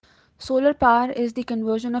Solar power is the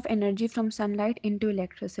conversion of energy from sunlight into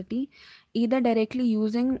electricity, either directly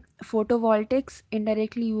using photovoltaics,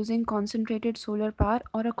 indirectly using concentrated solar power,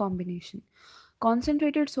 or a combination.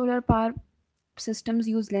 Concentrated solar power systems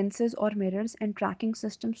use lenses or mirrors and tracking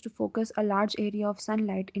systems to focus a large area of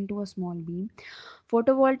sunlight into a small beam.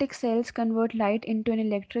 Photovoltaic cells convert light into an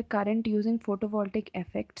electric current using photovoltaic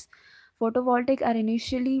effects. Photovoltaic are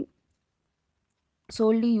initially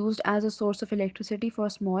solely used as a source of electricity for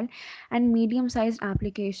small and medium sized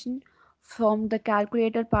application, from the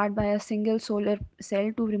calculator powered by a single solar cell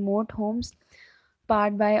to remote homes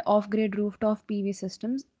powered by off grid rooftop PV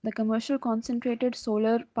systems. The commercial concentrated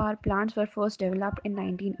solar power plants were first developed in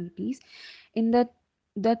 1980s. In the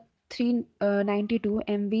 392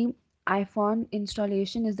 MV iPhone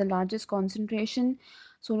installation is the largest concentration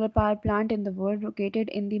solar power plant in the world, located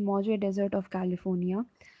in the Mojave Desert of California.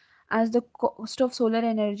 As the cost of solar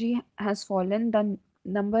energy has fallen, the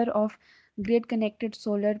number of grid connected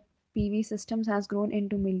solar PV systems has grown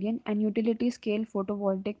into million, and utility scale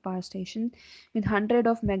photovoltaic power stations with hundred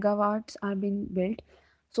of megawatts are being built.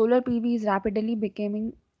 Solar PV is rapidly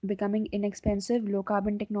becoming inexpensive, low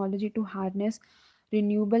carbon technology to harness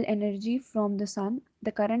renewable energy from the sun.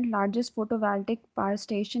 The current largest photovoltaic power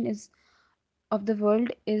station is of the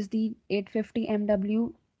world is the 850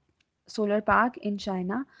 MW solar park in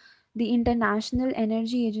China. The International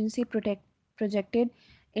Energy Agency projected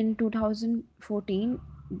in 2014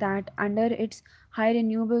 that under its high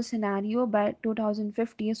renewable scenario by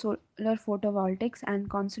 2050, solar photovoltaics and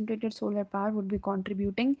concentrated solar power would be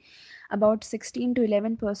contributing about 16 to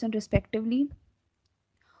 11% respectively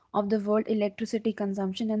of the world electricity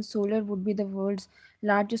consumption, and solar would be the world's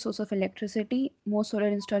largest source of electricity. Most solar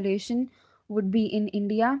installation would be in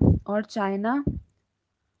India or China.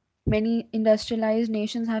 Many industrialized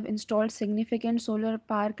nations have installed significant solar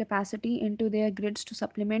power capacity into their grids to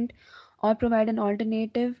supplement or provide an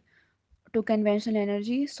alternative to conventional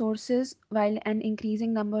energy sources, while an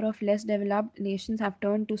increasing number of less developed nations have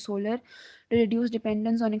turned to solar to reduce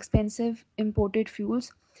dependence on expensive imported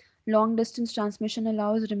fuels. Long distance transmission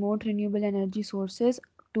allows remote renewable energy sources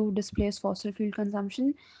to displace fossil fuel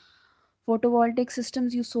consumption. Photovoltaic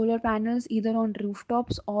systems use solar panels either on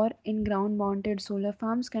rooftops or in ground mounted solar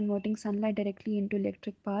farms, converting sunlight directly into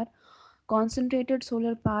electric power. Concentrated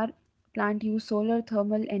solar power plant use solar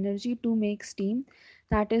thermal energy to make steam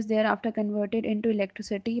that is thereafter converted into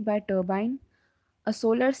electricity by turbine. A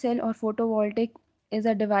solar cell or photovoltaic is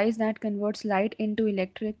a device that converts light into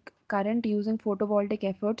electric current using photovoltaic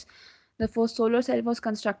efforts. The first solar cell was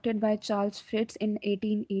constructed by Charles Fritz in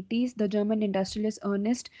 1880s. The German industrialist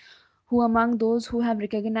Ernest, who among those who have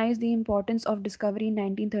recognized the importance of discovery in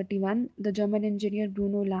 1931, the German engineer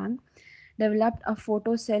Bruno Lang developed a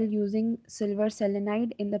photo cell using silver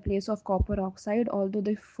selenide in the place of copper oxide, although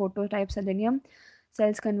the phototype selenium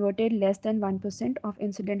cells converted less than 1% of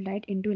incident light into